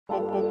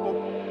What's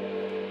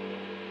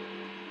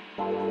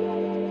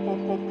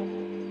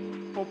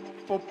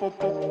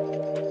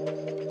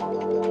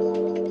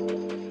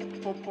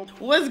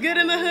good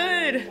in the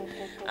hood?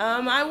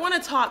 I want to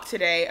talk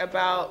today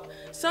about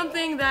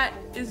something that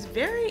is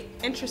very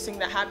interesting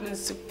that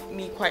happens to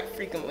me quite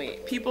frequently.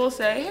 People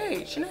say,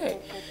 hey, Chiney,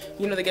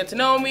 they get to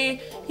know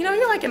me,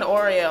 you're like an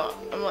Oreo.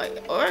 I'm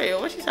like,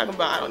 Oreo? What's she talking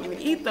about? I don't even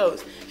eat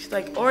those. She's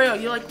like,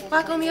 Oreo, you're like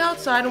black on the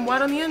outside and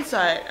white on the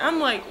inside. I'm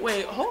like,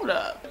 wait, hold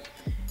up.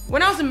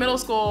 When I was in middle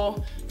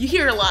school, you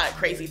hear a lot of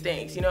crazy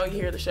things, you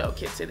hear the show,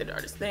 kids say the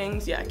darndest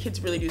things. Yeah,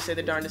 kids really do say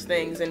the darndest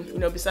things. And,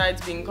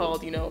 besides being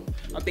called,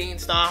 a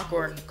beanstalk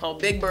or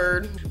called Big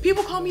Bird,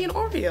 people call me an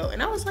Oreo.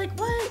 And I was like,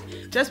 what?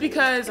 Just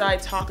because I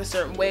talk a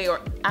certain way or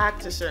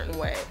act a certain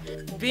way.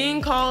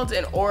 Being called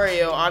an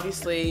Oreo,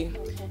 obviously,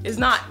 is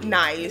not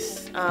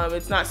nice.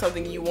 It's not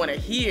something you want to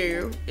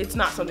hear. It's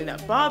not something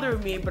that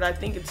bothered me, but I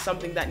think it's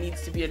something that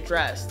needs to be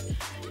addressed.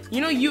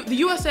 The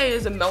USA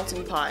is a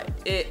melting pot.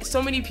 So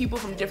many people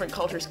from different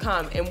cultures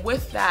come, and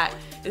with that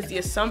is the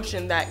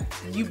assumption that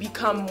you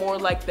become more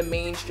like the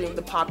mainstream,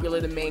 the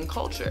popular, the main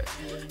culture.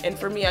 And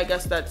for me, I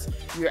guess that's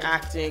you're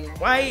acting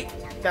white,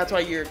 that's why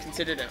you're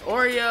considered an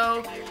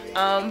Oreo.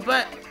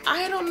 But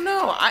I don't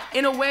know.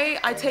 In a way,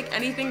 I take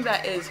anything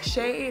that is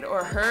shade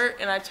or hurt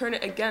and I turn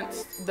it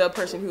against the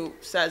person who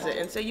says it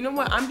and say, you know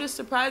what, I'm just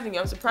surprising you.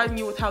 I'm surprising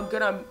you with how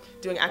good I'm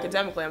doing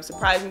academically. I'm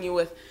surprising you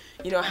with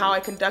how I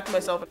conduct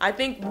myself. I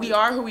think we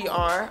are who we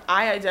are.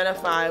 I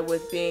identify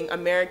with being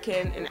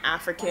American and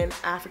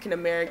African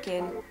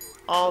American,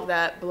 all of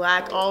that,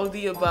 black, all of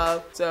the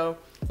above. So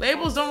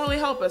labels don't really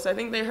help us. I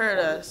think they hurt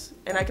us.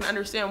 And I can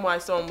understand why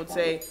someone would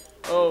say,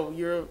 oh,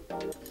 you're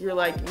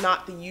like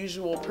not the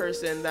usual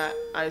person that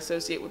I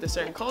associate with a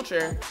certain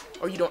culture,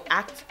 or you don't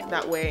act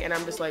that way. And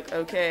I'm just like,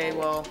 okay,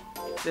 well,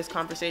 this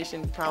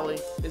conversation probably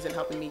isn't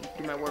helping me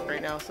do my work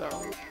right now, so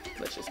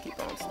let's just keep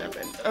on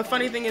stepping. A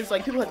funny thing is,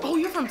 like, people are like, oh,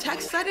 you're from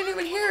Texas? I didn't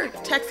even hear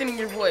texting in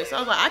your voice. I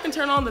was like, I can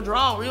turn on the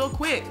draw real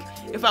quick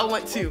if I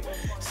want to.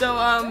 So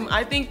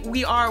I think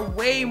we are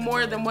way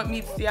more than what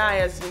meets the eye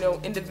as,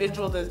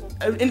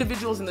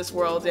 individuals in this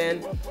world.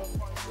 And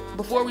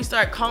before we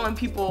start calling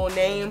people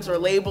names or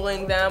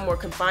labeling them or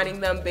confining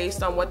them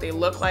based on what they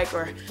look like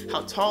or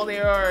how tall they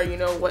are,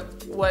 or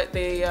what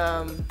they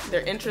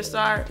their interests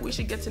are, we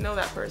should get to know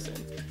that person.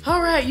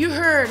 All right, you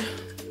heard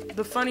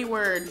the funny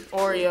word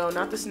Oreo,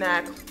 not the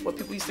snack, what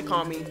people used to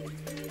call me.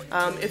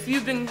 If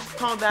you've been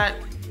called that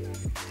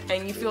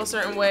and you feel a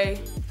certain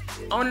way,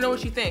 I want to know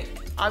what you think.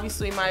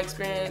 Obviously, my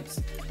experience,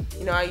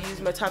 I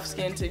use my tough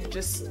skin to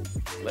just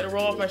let it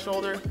roll off my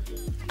shoulder.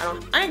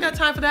 I ain't got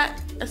time for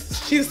that.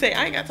 As she would say,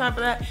 I ain't got time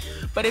for that.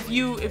 But if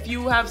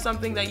you have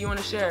something that you want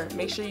to share,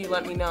 make sure you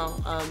let me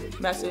know.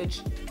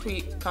 Message,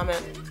 tweet,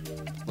 comment.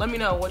 Let me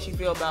know what you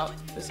feel about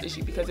this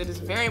issue, because it is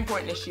a very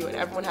important issue and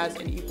everyone has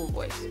an equal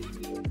voice.